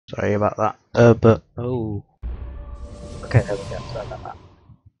Sorry about that. But oh, okay, there we go. Sorry about that.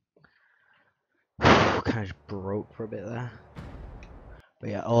 Kind of just broke for a bit there. But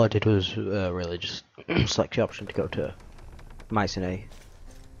yeah, all I did was really just select the option to go to mice and A,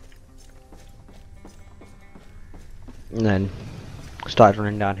 and then started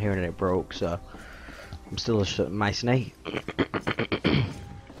running down here and it broke. So I'm still just at mice and A.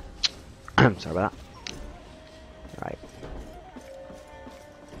 Sorry about that. Right.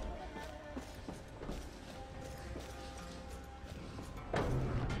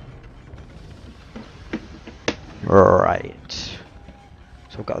 Right.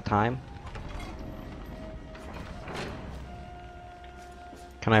 So we've got the time.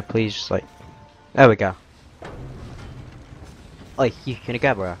 Can I please just like... There we go. Oi, you gonna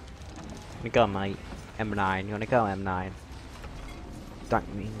go, bro? Gonna go, mate. M9. You wanna go, M9? That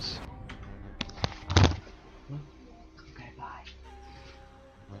means... Okay, bye.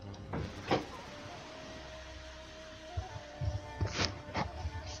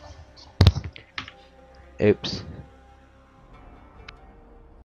 Oops.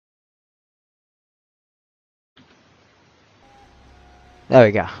 There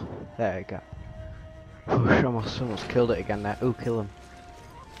we go. There we go. Whoosh, almost killed it again there. Ooh, kill him.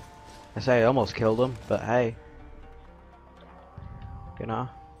 I say I almost killed him, but hey. You know.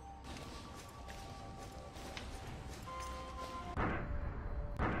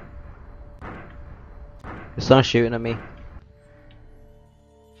 It's not shooting at me.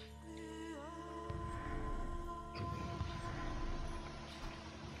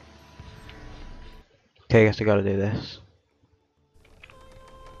 Okay, I guess I gotta do this.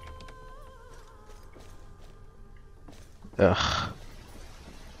 Ugh.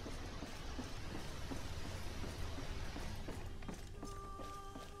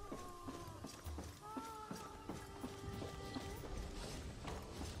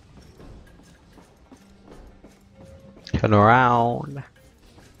 Turn around.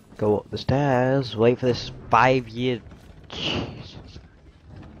 Go up the stairs. Wait for this 5-year. Jesus.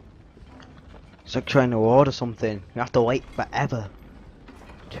 It's like trying to order something. You have to wait forever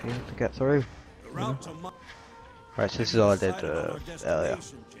to get through. Right, so this is all I did earlier.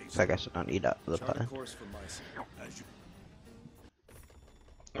 So I guess I don't need that for the pattern.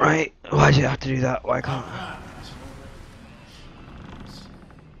 Right, why do you have to do that? Why can't I?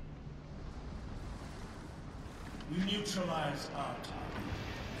 We neutralize our target,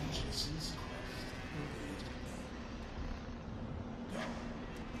 and Jason's quest will be at bay. Go.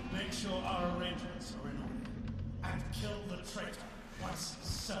 Make sure our arrangements are in order, and kill the traitor once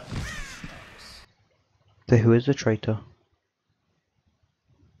certain steps. So who is the traitor?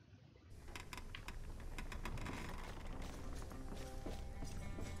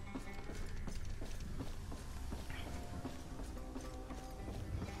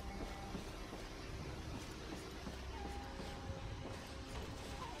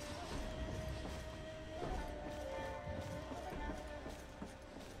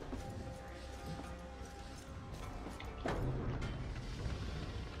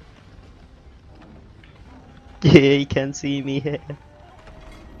 Yeah, you can see me here.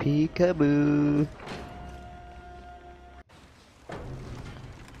 Peekaboo.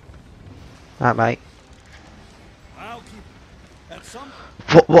 Alright, mate. I'll keep at some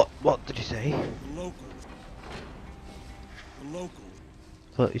What did you say? local. The local.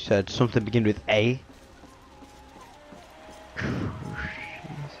 I thought you said something begin with A. I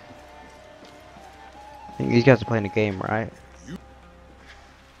think these guys are playing a game, right?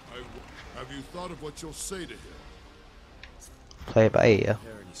 Have you thought of what you'll say to him? Play it by ear.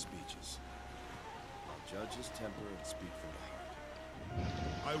 Prepare any speeches. I'll judge his temper and speak from the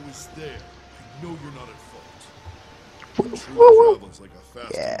heart. I was there. I know you're not at fault. The truth travels like a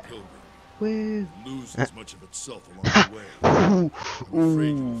fasting pilgrim. Woo. Lose as much of itself along the way. I'm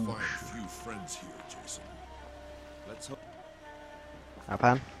afraid you'll find few friends here, Jason. Let's hope.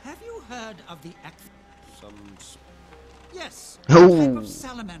 Pan. Have you heard of the Some Yes, Oh. a type of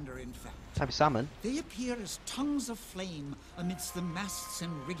salamander, in fact. Type of salmon. They appear as tongues of flame amidst the masts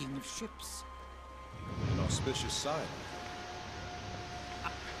and rigging of ships. an auspicious sign. I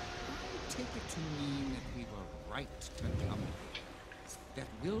take it to mean that we were right to come. That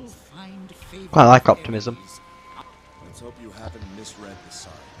we'll find favor. I like optimism. Let's hope you haven't misread the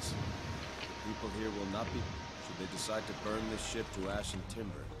signs. The people here will not be. Should they decide to burn this ship to ash and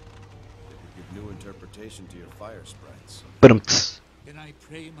timber, it would give new interpretation to your fire sprites. But Then I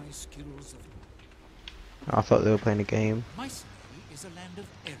pray my skills of I thought they were playing a game. Mycenae is a land of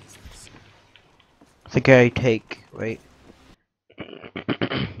Ares. I think I take. Wait.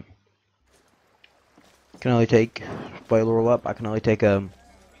 Can only take. Spoiler alert. I can only take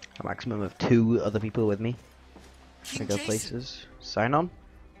A maximum of 2 other people with me. King I go Jason. places. Sign on.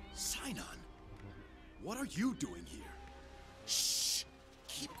 Sign on? What are you doing here? Shh!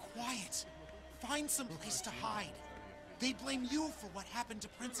 Keep quiet. Find some place to hide. They blame you for what happened to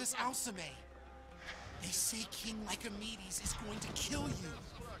Princess Alcime. They say King Lycomedes is going to kill you.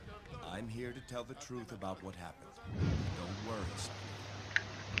 I'm here to tell the truth about what happened. Don't worry, son.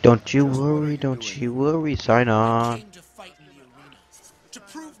 Don't you Just what are worry, you don't doing you here? worry. Sign I on. came to fight in the arena. To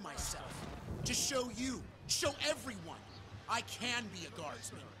prove myself. To show you. Show everyone. I can be a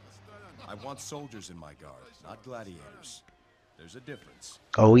guardsman. I want soldiers in my guard, not gladiators. There's a difference.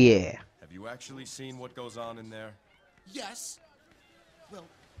 Oh yeah. Have you actually seen what goes on in there? Yes. Well,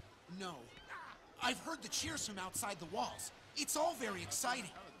 no. I've heard the cheers from outside the walls. It's all very exciting.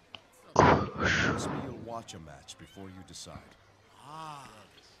 Promise me you'll watch a match before you decide. Ah,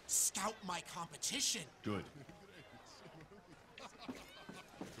 scout my competition. Good.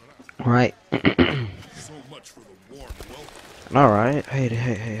 Right. So much for the warm welcome. Alright. Hate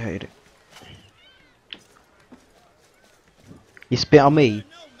it. You spit on me?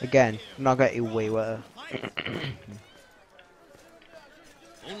 Again. I'm not getting way better.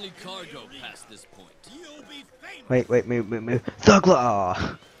 Only cargo past this point. You'll be famous. Wait, move. Thugler!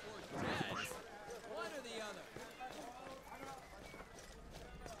 Aw.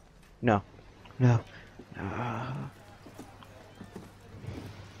 No. Out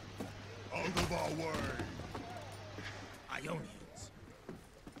of our way. Ionians.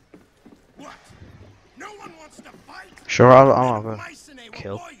 What? No one wants to fight? Sure, I'll have a Mycenae were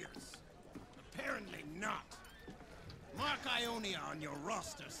kill. warriors. Apparently not. Mark Ionia on your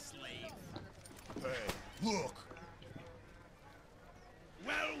roster, slave. Hey, look.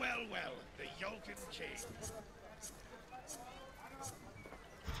 Well. The Yolkin King.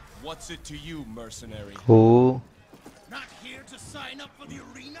 What's it to you, mercenary? Ooh. Not here to sign up for the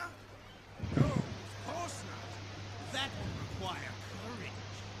arena? No, of course not. That would require courage.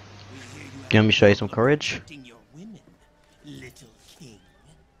 We hear you Let me show you some courage. protecting your women, little king.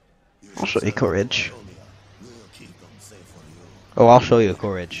 I'll show you courage. We'll keep them safe for you. Oh, I'll show you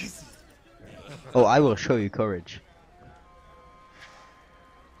courage. Oh, I will show you courage.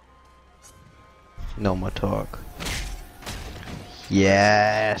 No more talk.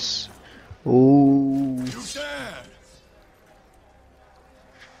 Yes. Ooh. You dare!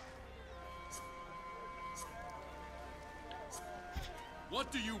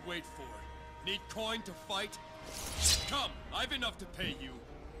 What do you wait for? Need coin to fight? Come, I've enough to pay you.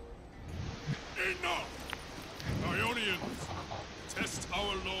 Enough! Ionians, test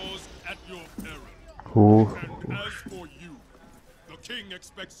our laws at your peril. Ooh. And as for you, the king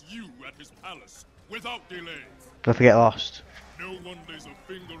expects you at his palace without delay. Don't forget lost. No one lays a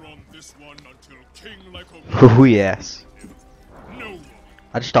finger on this one until King Lycomedes. Oh yes. No one.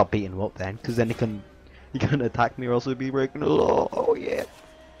 I just stop beating him up then, because then he can attack me or else he'll be breaking the law. Oh yeah.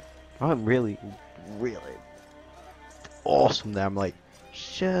 I'm really awesome there. I'm like,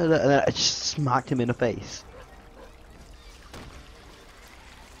 shut up, and then I just smacked him in the face.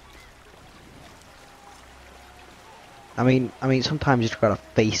 I mean, sometimes you just gotta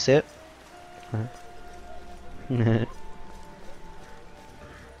face it.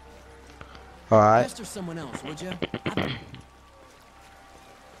 Alright. Pester someone else, would you?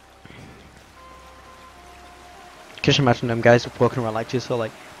 Just imagine them guys walking around like this, so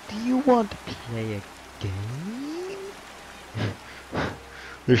like, do you want to play a game?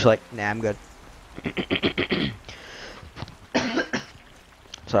 They're just like, nah, I'm good.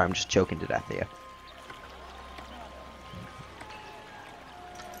 Sorry, I'm just choking to death here.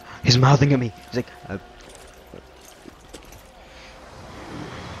 He's mouthing at me. He's like,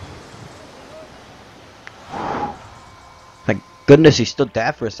 thank goodness he stood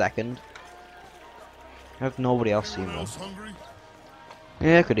there for a second. Have nobody else seen Anyone him. else hungry?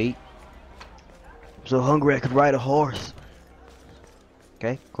 Yeah, I could eat. I'm so hungry I could ride a horse.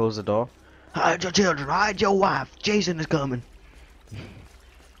 Okay, close the door. Hide your children, hide your wife. Jason is coming.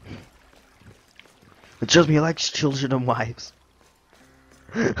 It shows me he likes children and wives.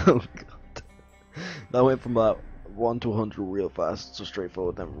 Oh god. That went from about 1 to 100 real fast, so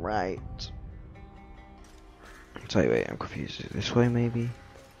straightforward then right. Tell you wait, I'm confused. Is it this way maybe?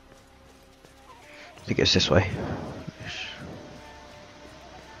 I think it's this way.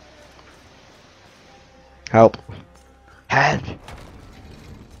 Help. Help.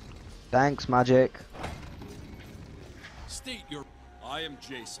 Thanks, magic. State your... I am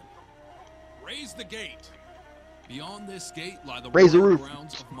Jason. Raise the gate. Beyond this gate lie the Raise the royal roof.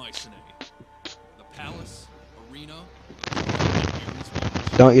 grounds of Mycenae. The palace, arena...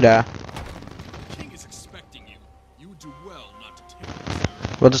 Don't you dare. The king is expecting you. You would do well not to tempt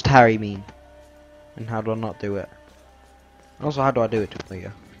him. What does Harry mean? And how do I not do it? And also, how do I do it to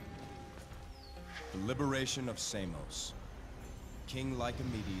player? The liberation of Samos. King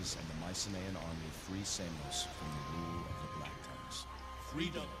Lycomedes and the Mycenaean army free Samos from the rule of the Black Tongues.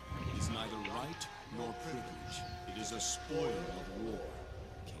 Freedom is neither right nor privilege. It is a spoil of war.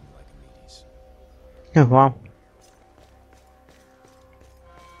 King Lycomedes. Oh wow.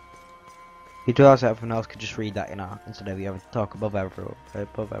 You do realize that everyone else could just read that, you know, instead of you having to talk above everyone.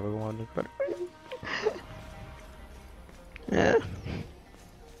 Yeah.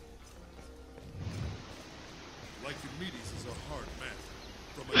 Lycomedes is a hard man.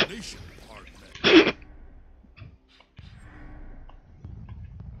 From a nation of hard men.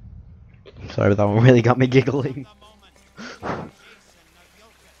 Sorry, but that one really got me giggling. I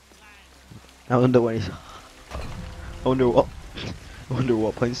wonder when he's. I wonder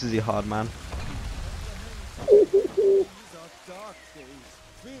what points is he hard, man.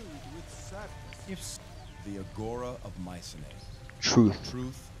 The Agora of Mycenae. Truth,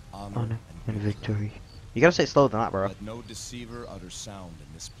 Truth, honor, honor, and and victory. You gotta say it slower than that, bro. Let no deceiver utter sound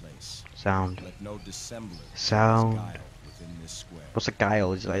in this place. Sound. Let no dissembler Sound. guile within this square. What's a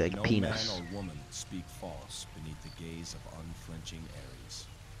guile? Is it like No penis? man or woman speak false beneath the gaze of unflinching Ares.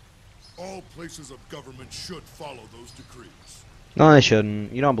 All places of government should follow those decrees. No, they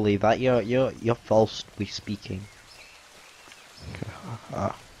shouldn't. You don't believe that. You're falsely speaking.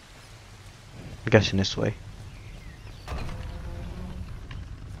 I'm guessing this way.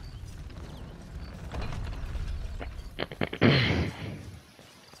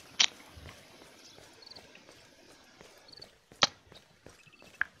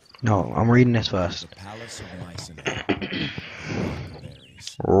 No, I'm reading this first. The Palace of Mycenae.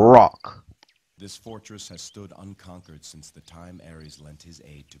 Rock. This fortress has stood unconquered since the time Ares lent his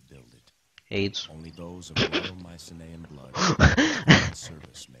aid to build it. AIDS. Only those of royal Mycenaean blood and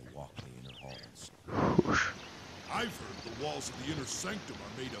service may walk the inner halls. I've heard the walls of the inner sanctum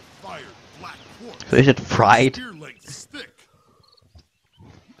are made of fired black quartz. So is it fried? Spear lengths thick.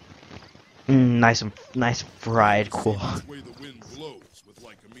 Nice fried See quartz. which way the wind blows with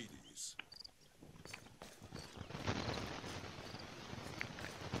Lycomedes.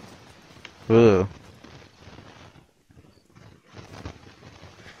 Ooh.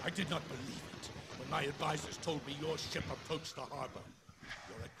 I did not believe it when my advisors told me your ship approached the harbor.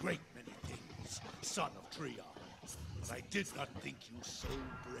 You're a great many things, son of Trion, but I did not think you so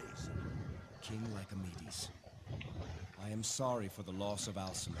brazen. King Lycomedes, I am sorry for the loss of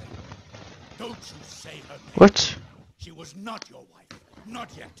Alcime. Don't you say her name. What? She was not your wife, not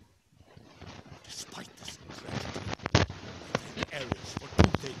yet. Despite this tragedy, I thank Ares for two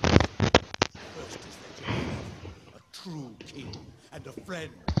things. First is that your father, a true king and a friend,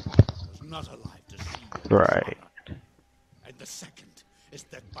 was not alive to see you. Right. And the second is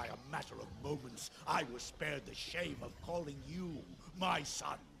that by a matter of moments, I was spared the shame of calling you my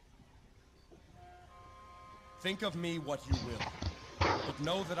son. Think of me what you will, but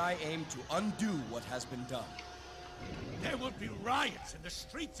know that I aim to undo what has been done. There would be riots in the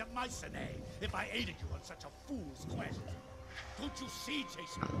streets of Mycenae if I aided you on such a fool's quest. Don't you see,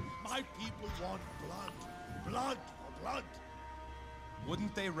 Jason? My people want blood. Blood for blood.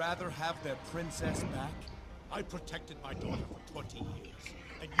 Wouldn't they rather have their princess back? I protected my daughter for 20 years,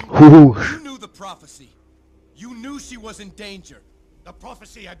 and Ooh. You knew the prophecy. You knew she was in danger. the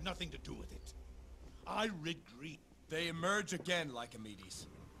prophecy had nothing to do with it. I rid Greece. They emerge again, Lycomedes.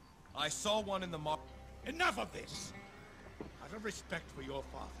 I saw one in the Enough of this! Out of respect for your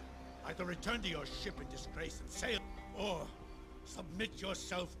father, either return to your ship in disgrace and sail, or submit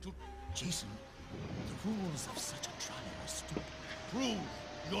yourself to... Jason, the rules of such a trial are stupid. Prove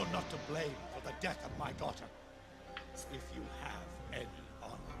you're not to blame for the death of my daughter. If you have any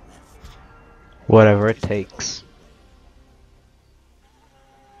honor left. Whatever it takes.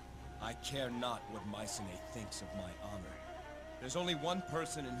 I care not what Mycenae thinks of my honor. There's only one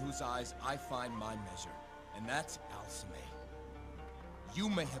person in whose eyes I find my measure, and that's Alcime. You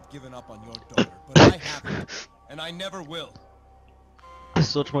may have given up on your daughter, but I haven't, and I never will.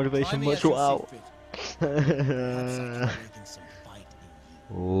 Such Try motivation, me much as you see wow. fit. Perhaps I can awaken some fight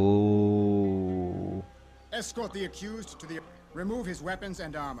in you. Ooh. Escort the accused to the... Remove his weapons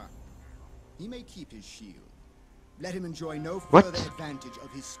and armor. He may keep his shield. Let him enjoy no What? further advantage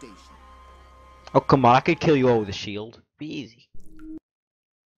of his station. Oh come on, I could kill you all with a shield. Be easy.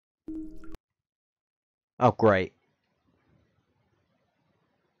 Oh great.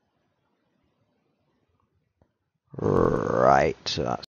 Right.